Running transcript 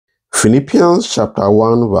Philippians chapter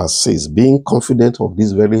 1 verse 6, being confident of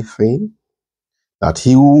this very thing, that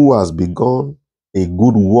he who has begun a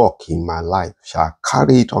good work in my life shall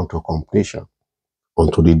carry it unto completion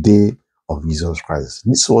unto the day of Jesus Christ.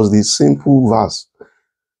 This was the simple verse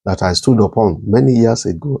that I stood upon many years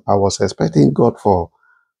ago. I was expecting God for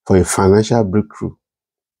a financial breakthrough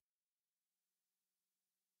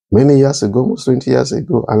many years ago, almost 20 years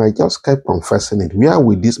ago, and I just kept confessing it. Where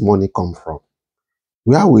will this money come from?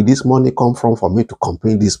 Where will this money come from for me to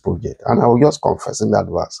complete this project? And I was just confessing that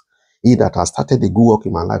verse. He that has started a good work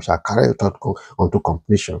in my life shall carry it unto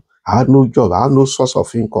completion. I had no job. I had no source of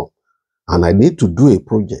income. And I need to do a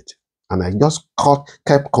project. And I just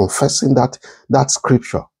kept confessing that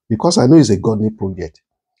scripture because I know it's a godly project.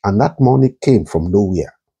 And that money came from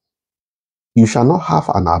nowhere. You shall not have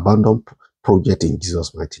an abandoned project in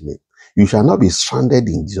Jesus' mighty name. You shall not be stranded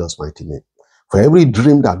in Jesus' mighty name. For every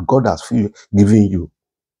dream that God has given you,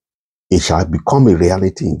 it shall become a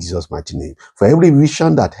reality in Jesus' mighty name. For every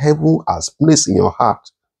vision that heaven has placed in your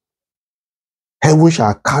heart, heaven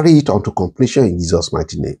shall carry it unto completion in Jesus'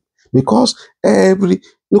 mighty name. Because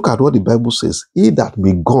look at what the Bible says, he that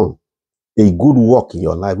begun a good work in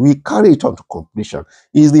your life, we carry it unto completion.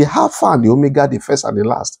 He is the Alpha and the Omega, the first and the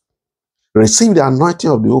last. Receive the anointing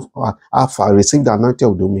of the Alpha, receive the anointing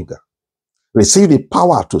of the Omega. Receive the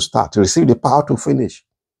power to start, receive the power to finish.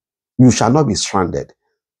 You shall not be stranded.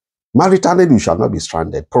 Maritally, you shall not be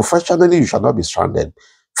stranded. Professionally, you shall not be stranded.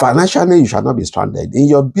 Financially, you shall not be stranded. In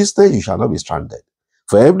your business, you shall not be stranded.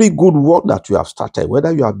 For every good work that you have started,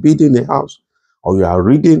 whether you are building a house or you are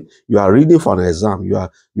reading for an exam,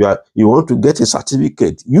 you want to get a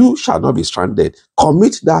certificate, you shall not be stranded.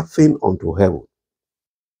 Commit that thing unto heaven.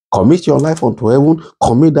 Commit your life unto heaven.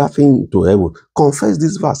 Commit that thing to heaven. Confess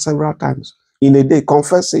this verse several times in a day.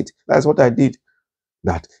 Confess it. That's what I did.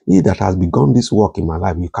 That he that has begun this work in my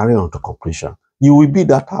life, you carry on to completion. You will be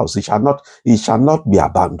that house. It shall not be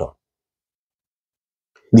abandoned.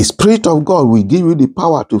 The Spirit of God will give you the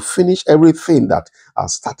power to finish everything that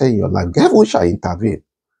has started in your life. Heaven shall intervene.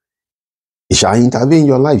 It shall intervene in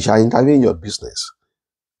your life. It shall intervene in your business.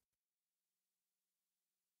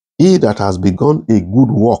 He that has begun a good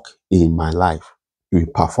work in my life will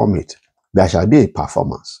perform it. There shall be a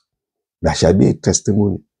performance. There shall be a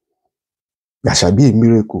testimony. There shall be a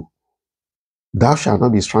miracle. Thou shalt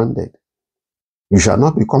not be stranded. You shall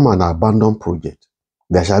not become an abandoned project.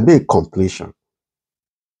 There shall be a completion.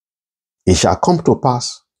 It shall come to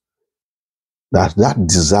pass that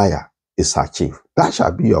desire is achieved. That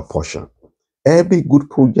shall be your portion. Every good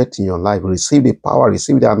project in your life, receive the power,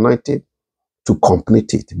 receive the anointing to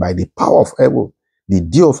complete it by the power of heaven. The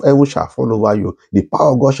dew of heaven shall fall over you. The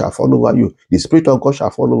power of God shall fall over you. The Spirit of God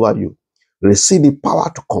shall fall over you. Receive the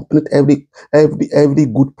power to complete every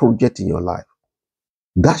good project in your life.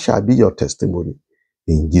 That shall be your testimony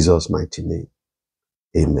in Jesus' mighty name.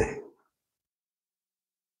 Amen.